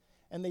forever.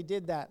 And they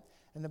did that.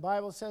 And the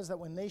Bible says that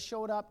when they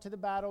showed up to the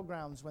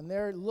battlegrounds, when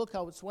their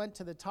lookouts went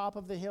to the top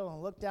of the hill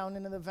and looked down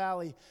into the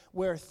valley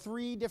where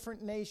 3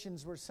 different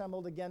nations were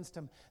assembled against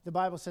them, the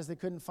Bible says they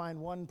couldn't find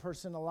one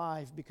person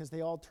alive because they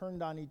all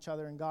turned on each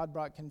other and God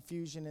brought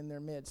confusion in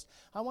their midst.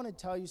 I want to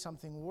tell you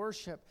something.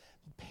 Worship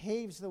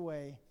paves the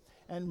way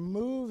and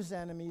moves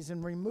enemies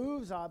and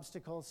removes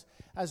obstacles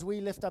as we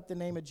lift up the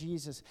name of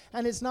Jesus.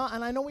 And it's not,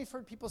 and I know we've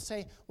heard people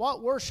say,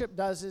 what worship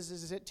does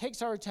is it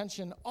takes our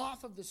attention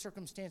off of the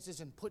circumstances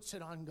and puts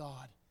it on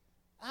God.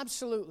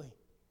 Absolutely.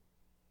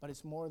 But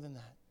it's more than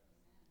that.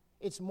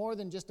 It's more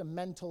than just a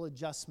mental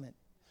adjustment.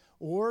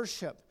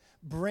 Worship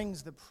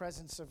brings the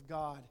presence of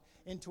God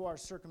into our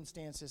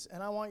circumstances.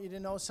 And I want you to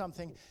know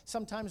something.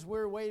 Sometimes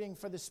we're waiting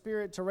for the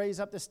Spirit to raise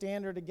up the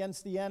standard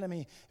against the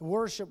enemy.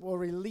 Worship will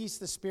release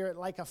the Spirit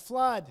like a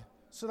flood,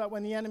 so that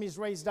when the enemy's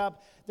raised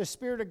up, the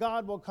Spirit of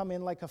God will come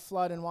in like a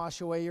flood and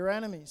wash away your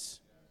enemies.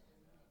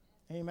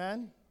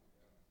 Amen?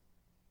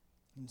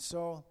 And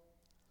so,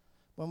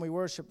 when we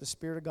worship, the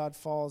Spirit of God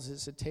falls.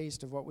 It's a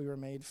taste of what we were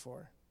made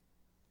for.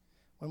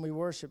 When we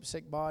worship,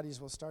 sick bodies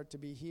will start to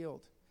be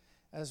healed.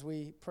 As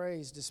we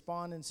praise,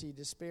 despondency,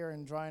 despair,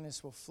 and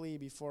dryness will flee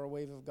before a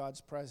wave of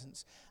God's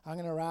presence. I'm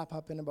going to wrap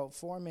up in about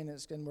 4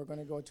 minutes, and we're going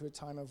to go to a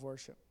time of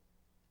worship.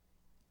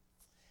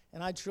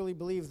 And I truly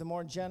believe the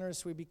more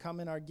generous we become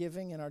in our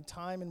giving, in our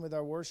time, and with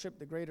our worship,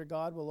 the greater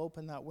God will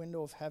open that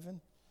window of heaven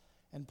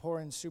and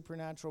pour in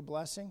supernatural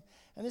blessing.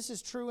 And this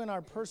is true in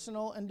our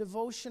personal and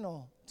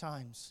devotional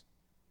times.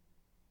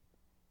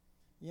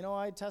 You know,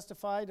 I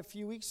testified a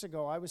few weeks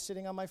ago. I was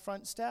sitting on my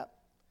front step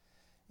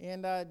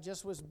and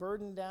just was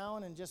burdened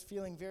down and just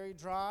feeling very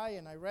dry.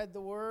 And I read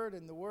the Word,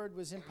 and the Word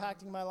was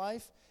impacting my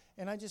life.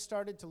 And I just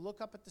started to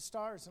look up at the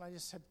stars, and I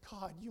just said,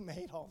 God, you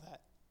made all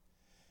that.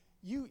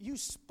 You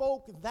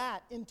spoke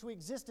that into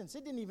existence.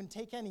 It didn't even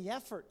take any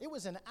effort. It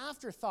was an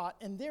afterthought,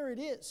 and there it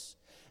is.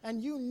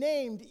 And you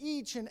named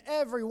each and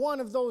every one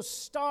of those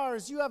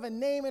stars. You have a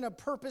name and a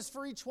purpose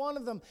for each one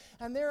of them,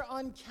 and they're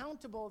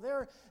uncountable.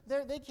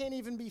 They can't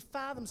even be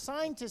fathomed.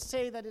 Scientists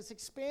say that it's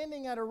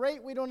expanding at a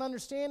rate we don't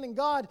understand, and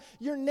God,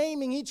 you're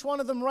naming each one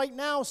of them right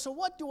now. So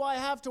what do I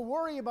have to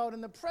worry about?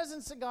 And the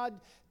presence of God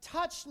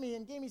touched me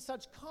and gave me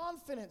such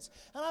confidence.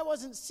 And I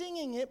wasn't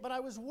singing it, but I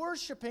was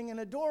worshiping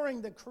and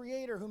adoring the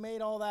Creator who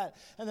made all that.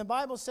 And the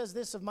Bible says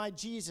this of my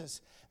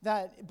Jesus,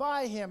 that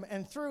by Him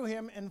and through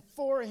Him and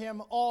for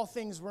Him all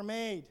things were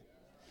made.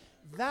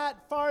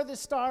 That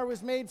farthest star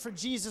was made for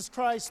Jesus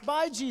Christ,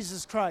 by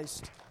Jesus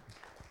Christ.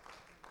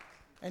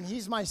 And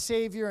He's my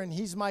Savior, and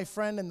He's my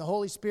friend, and the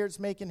Holy Spirit's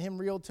making Him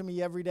real to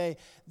me every day.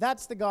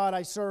 That's the God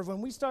I serve. When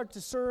we start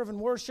to serve and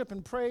worship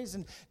and praise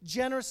and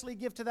generously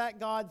give to that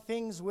God,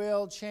 things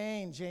will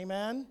change.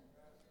 Amen?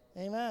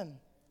 Amen.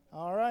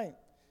 All right.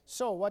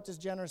 So what does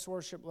generous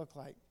worship look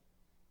like?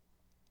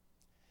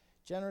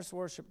 Generous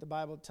worship, the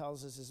Bible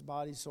tells us, is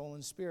body, soul,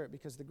 and spirit,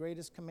 because the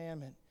greatest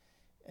commandment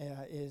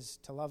is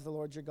to love the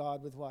Lord your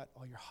God with what?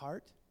 All your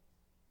heart,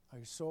 all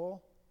your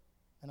soul,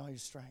 and all your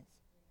strength.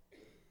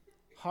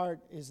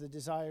 Heart is the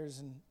desires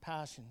and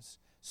passions.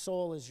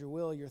 Soul is your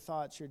will, your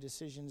thoughts, your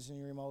decisions, and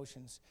your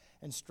emotions.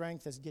 And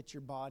strength is get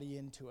your body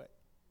into it.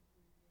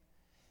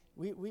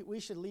 We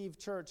should leave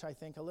church, I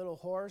think, a little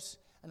hoarse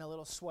and a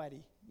little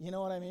sweaty. You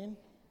know what I mean?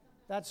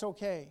 That's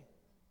okay.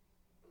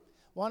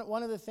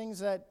 One of the things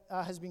that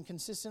has been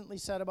consistently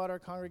said about our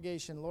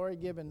congregation, Laurie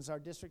Gibbons, our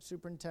district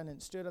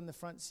superintendent, stood on the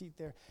front seat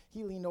there.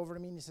 He leaned over to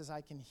me and he says,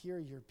 I can hear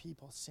your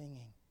people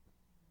singing.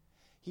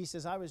 He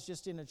says, I was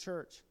just in a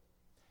church.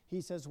 He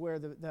says where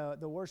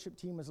the worship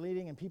team was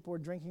leading and people were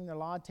drinking their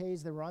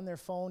lattes, they were on their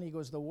phone. He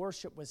goes, the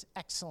worship was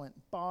excellent,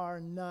 bar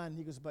none.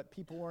 He goes, but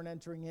people weren't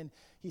entering in.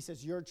 He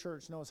says, your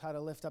church knows how to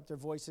lift up their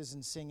voices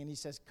and sing. And he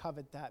says,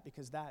 covet that,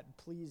 because that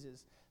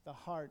pleases the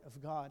heart of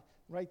God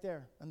right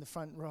there on the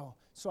front row.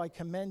 So I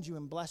commend you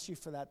and bless you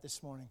for that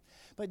this morning.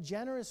 But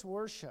generous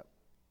worship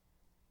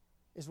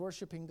is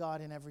worshiping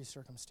God in every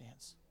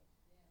circumstance.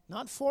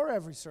 Not for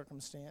every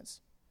circumstance.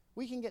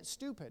 We can get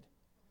stupid.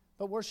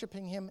 But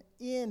worshiping Him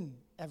in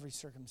every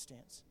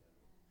circumstance.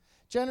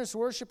 Generous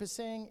worship is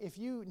saying, if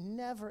you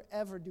never,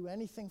 ever do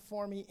anything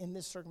for me in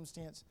this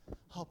circumstance,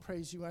 I'll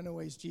praise you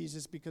anyways,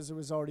 Jesus, because there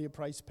was already a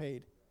price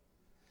paid.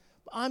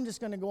 But I'm just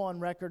going to go on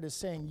record as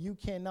saying you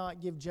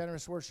cannot give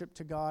generous worship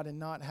to God and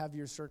not have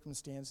your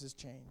circumstances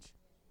change.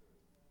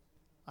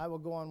 I will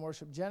go on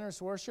worship. Generous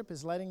worship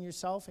is letting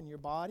yourself and your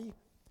body,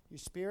 your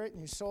spirit,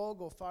 and your soul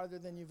go farther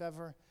than you've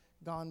ever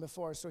gone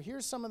before. So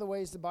here's some of the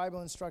ways the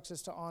Bible instructs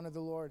us to honor the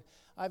Lord.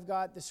 I've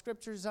got the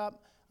scriptures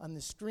up on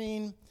the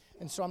screen,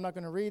 and so I'm not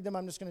going to read them.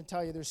 I'm just going to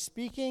tell you there's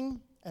speaking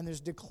and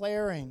there's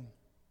declaring.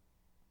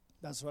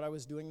 That's what I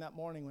was doing that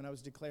morning when I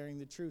was declaring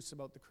the truths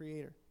about the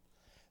Creator.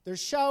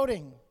 There's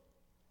shouting,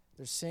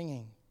 there's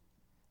singing,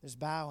 there's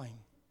bowing,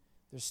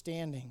 there's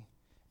standing,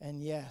 and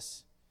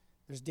yes,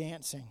 there's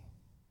dancing.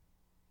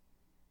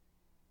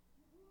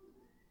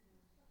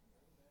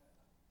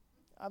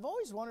 I've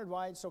always wondered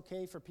why it's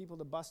okay for people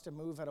to bust a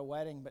move at a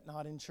wedding, but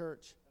not in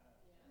church.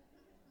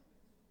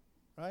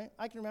 Right?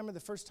 I can remember the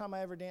first time I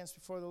ever danced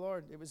before the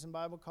Lord. It was in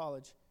Bible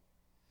college.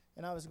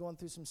 And I was going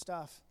through some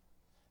stuff.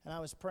 And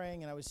I was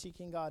praying and I was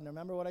seeking God. And I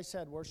remember what I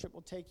said, worship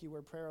will take you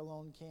where prayer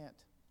alone can't.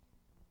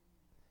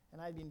 And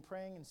I'd been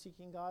praying and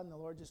seeking God, and the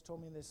Lord just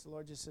told me this. The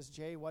Lord just says,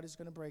 Jay, what is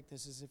going to break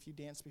this is if you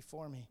dance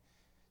before me.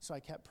 So I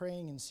kept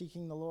praying and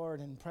seeking the Lord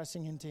and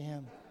pressing into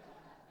Him.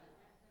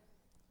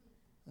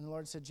 And the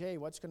Lord said, Jay,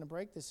 what's going to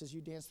break this is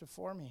you dance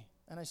before me.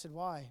 And I said,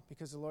 why?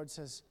 Because the Lord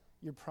says,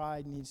 your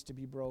pride needs to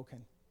be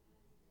broken.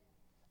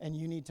 And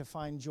you need to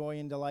find joy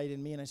and delight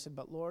in me. And I said,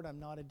 but Lord, I'm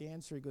not a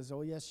dancer. He goes,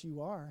 oh, yes,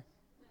 you are.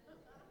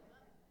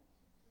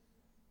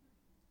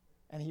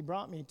 And He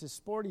brought me to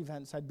sport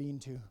events I'd been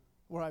to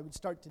where I would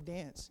start to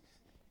dance.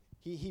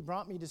 He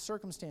brought me to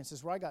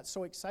circumstances where I got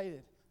so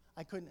excited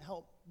I couldn't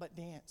help but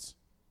dance.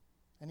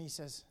 And He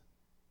says,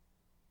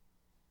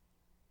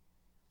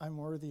 I'm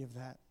worthy of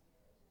that.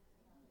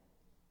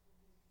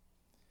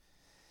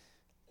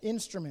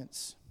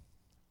 Instruments,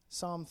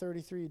 Psalm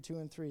 33, 2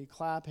 and 3,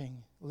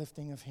 clapping,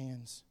 lifting of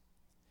hands.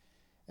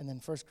 And then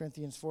 1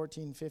 Corinthians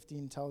 14,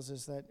 15 tells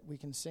us that we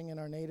can sing in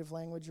our native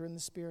language or in the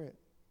Spirit.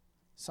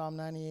 Psalm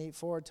 98,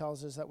 4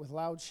 tells us that with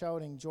loud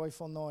shouting,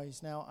 joyful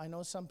noise. Now, I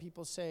know some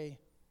people say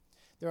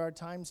there are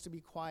times to be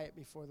quiet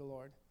before the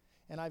Lord.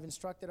 And I've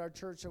instructed our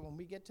church that when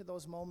we get to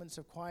those moments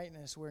of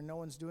quietness where no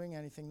one's doing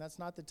anything, that's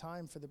not the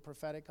time for the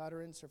prophetic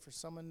utterance or for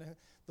someone to,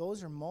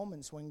 those are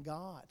moments when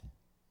God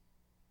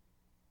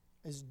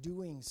is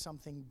doing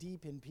something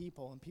deep in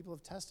people, and people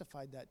have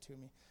testified that to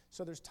me.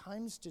 So there's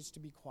times just to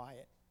be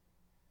quiet.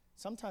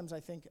 Sometimes I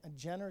think a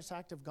generous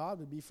act of God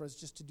would be for us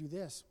just to do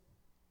this.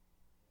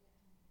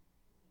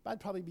 But I'd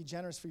probably be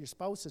generous for your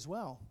spouse as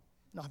well.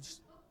 No, I'm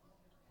just...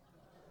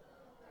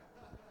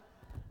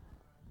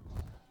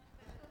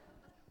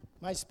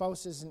 My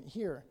spouse isn't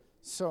here,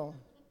 so...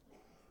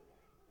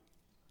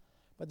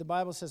 But the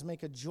Bible says,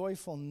 make a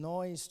joyful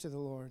noise to the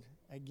Lord.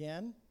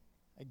 Again,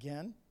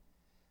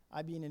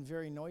 I've been in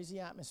very noisy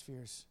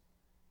atmospheres.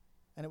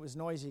 And it was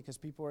noisy because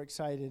people were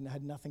excited and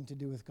had nothing to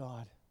do with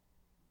God.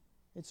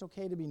 It's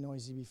okay to be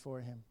noisy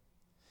before Him.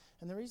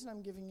 And the reason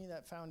I'm giving you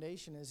that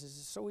foundation is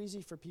it's so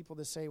easy for people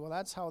to say, well,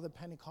 that's how the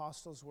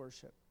Pentecostals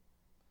worship.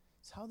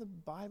 It's how the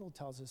Bible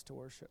tells us to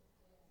worship.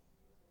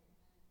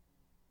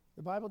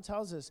 The Bible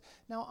tells us.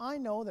 Now, I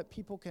know that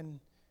people can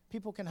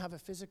have a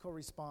physical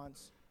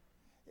response.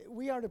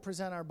 We are to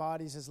present our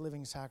bodies as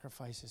living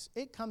sacrifices.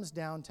 It comes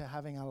down to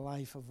having a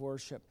life of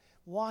worship,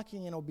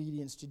 walking in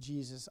obedience to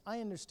Jesus. I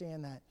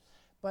understand that.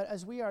 But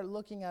as we are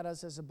looking at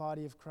us as a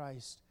body of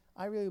Christ,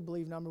 I really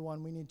believe, number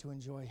one, we need to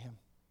enjoy Him.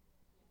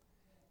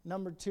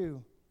 Number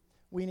two,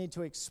 we need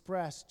to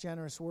express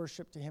generous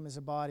worship to Him as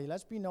a body.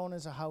 Let's be known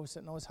as a house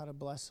that knows how to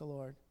bless the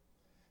Lord.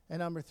 And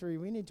number three,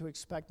 we need to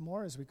expect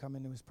more as we come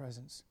into His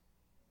presence.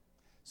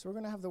 So we're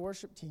going to have the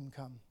worship team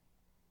come.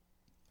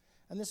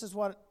 And this is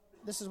what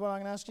I'm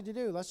going to ask you to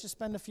do. Let's just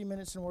spend a few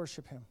minutes and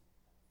worship Him.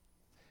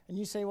 And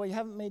you say, well, you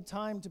haven't made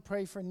time to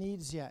pray for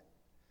needs yet.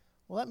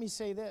 Well, let me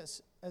say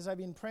this. As I've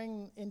been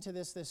praying into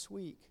this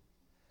week,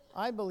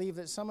 I believe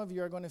that some of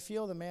you are going to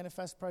feel the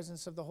manifest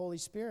presence of the Holy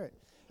Spirit.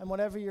 And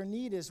whatever your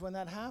need is, when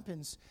that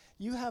happens,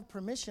 you have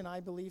permission, I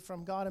believe,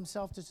 from God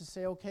Himself to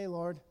say, okay,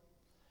 Lord,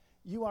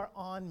 you are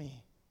on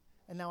me.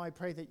 And now I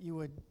pray that you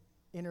would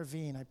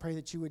intervene. I pray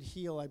that you would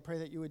heal. I pray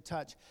that you would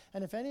touch.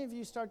 And if any of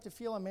you start to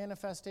feel a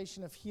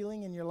manifestation of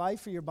healing in your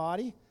life or your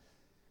body,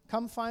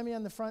 come find me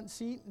on the front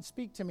seat and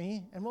speak to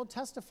me, and we'll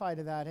testify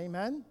to that.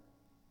 Amen?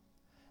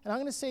 And I'm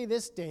going to say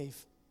this, Dave,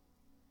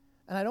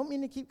 and I don't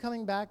mean to keep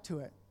coming back to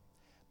it,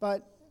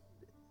 but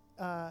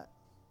I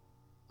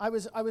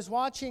was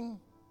watching,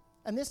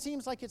 and this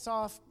seems like it's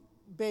off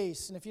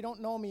base, and if you don't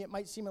know me, it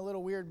might seem a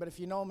little weird, but if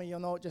you know me, you'll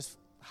know just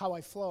how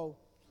I flow.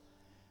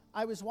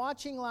 I was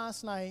watching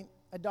last night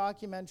a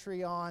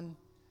documentary on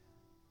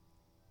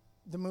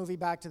the movie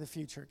Back to the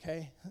Future,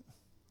 okay?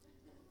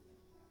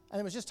 And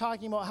it was just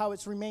talking about how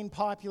it's remained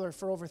popular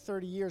for over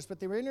 30 years, but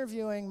they were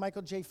interviewing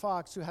Michael J.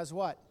 Fox, who has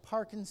what?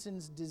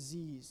 Parkinson's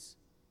disease.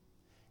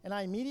 And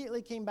I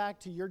immediately came back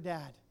to your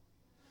dad,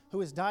 who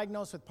was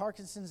diagnosed with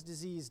Parkinson's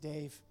disease,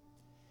 Dave.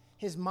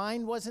 His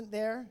mind wasn't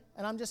there,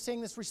 and I'm just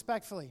saying this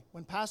respectfully.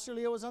 When Pastor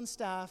Leo was on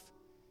staff,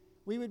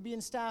 we would be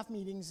in staff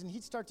meetings, and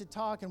he'd start to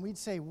talk, and we'd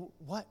say,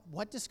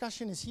 what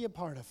discussion is he a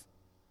part of?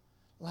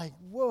 Like,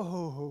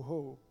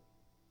 whoa.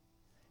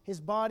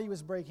 His body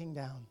was breaking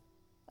down.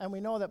 And we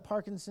know that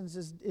Parkinson's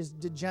is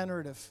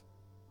degenerative.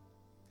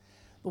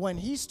 But when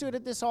he stood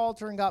at this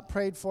altar and got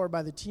prayed for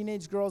by the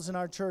teenage girls in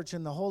our church,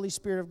 and the Holy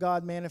Spirit of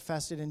God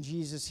manifested and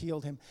Jesus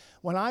healed him.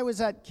 When I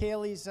was at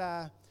Kaylee's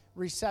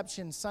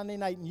reception Sunday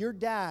night, and your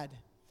dad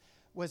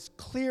was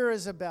clear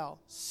as a bell,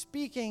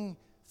 speaking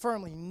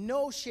firmly,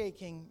 no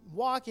shaking,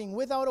 walking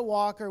without a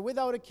walker,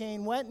 without a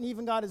cane, went and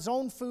even got his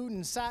own food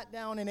and sat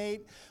down and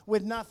ate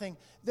with nothing.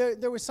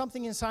 There was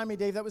something inside me,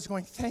 Dave, that was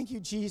going, thank you,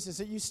 Jesus,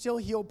 that you still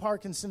heal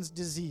Parkinson's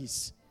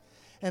disease.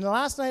 And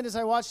last night as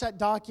I watched that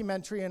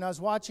documentary and I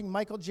was watching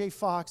Michael J.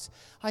 Fox,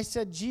 I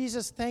said,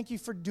 Jesus, thank you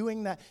for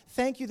doing that.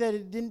 Thank you that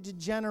it didn't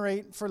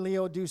degenerate for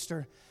Leo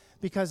Duster.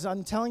 Because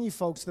I'm telling you,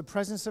 folks, the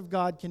presence of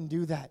God can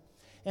do that.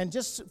 And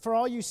just for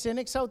all you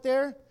cynics out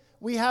there,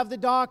 we have the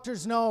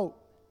doctor's note.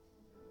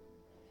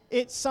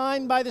 It's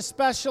signed by the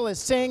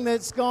specialist saying that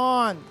it's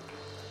gone.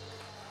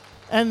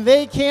 And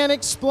they can't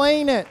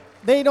explain it.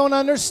 They don't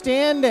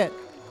understand it.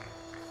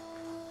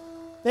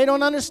 They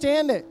don't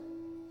understand it.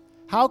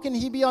 How can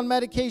he be on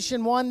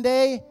medication one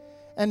day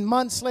and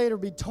months later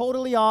be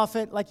totally off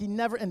it like he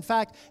never... In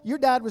fact, your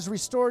dad was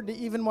restored to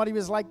even what he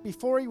was like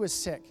before he was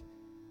sick.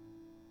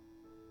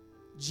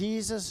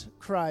 Jesus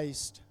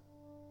Christ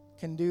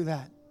can do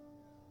that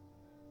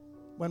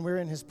when we're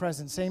in His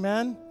presence.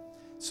 Amen?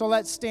 So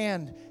let's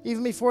stand.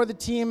 Even before the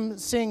team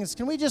sings,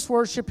 can we just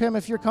worship Him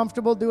if you're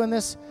comfortable doing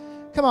this?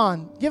 Come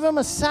on. Give Him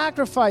a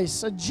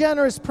sacrifice, a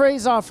generous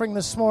praise offering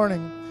this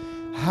morning.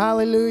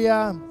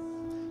 Hallelujah.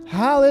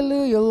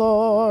 Hallelujah,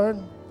 Lord.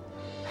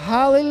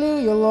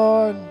 Hallelujah,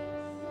 Lord.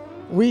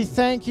 We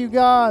thank you,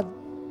 God.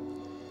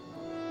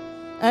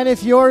 And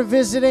if you're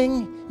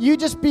visiting, you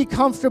just be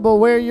comfortable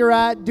where you're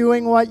at,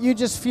 doing what you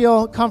just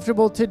feel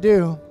comfortable to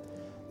do.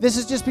 This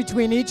is just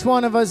between each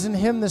one of us and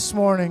Him this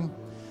morning.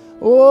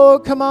 Oh,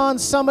 come on,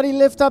 somebody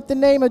lift up the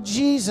name of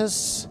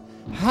Jesus.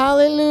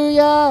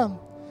 Hallelujah.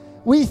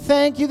 We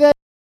thank you that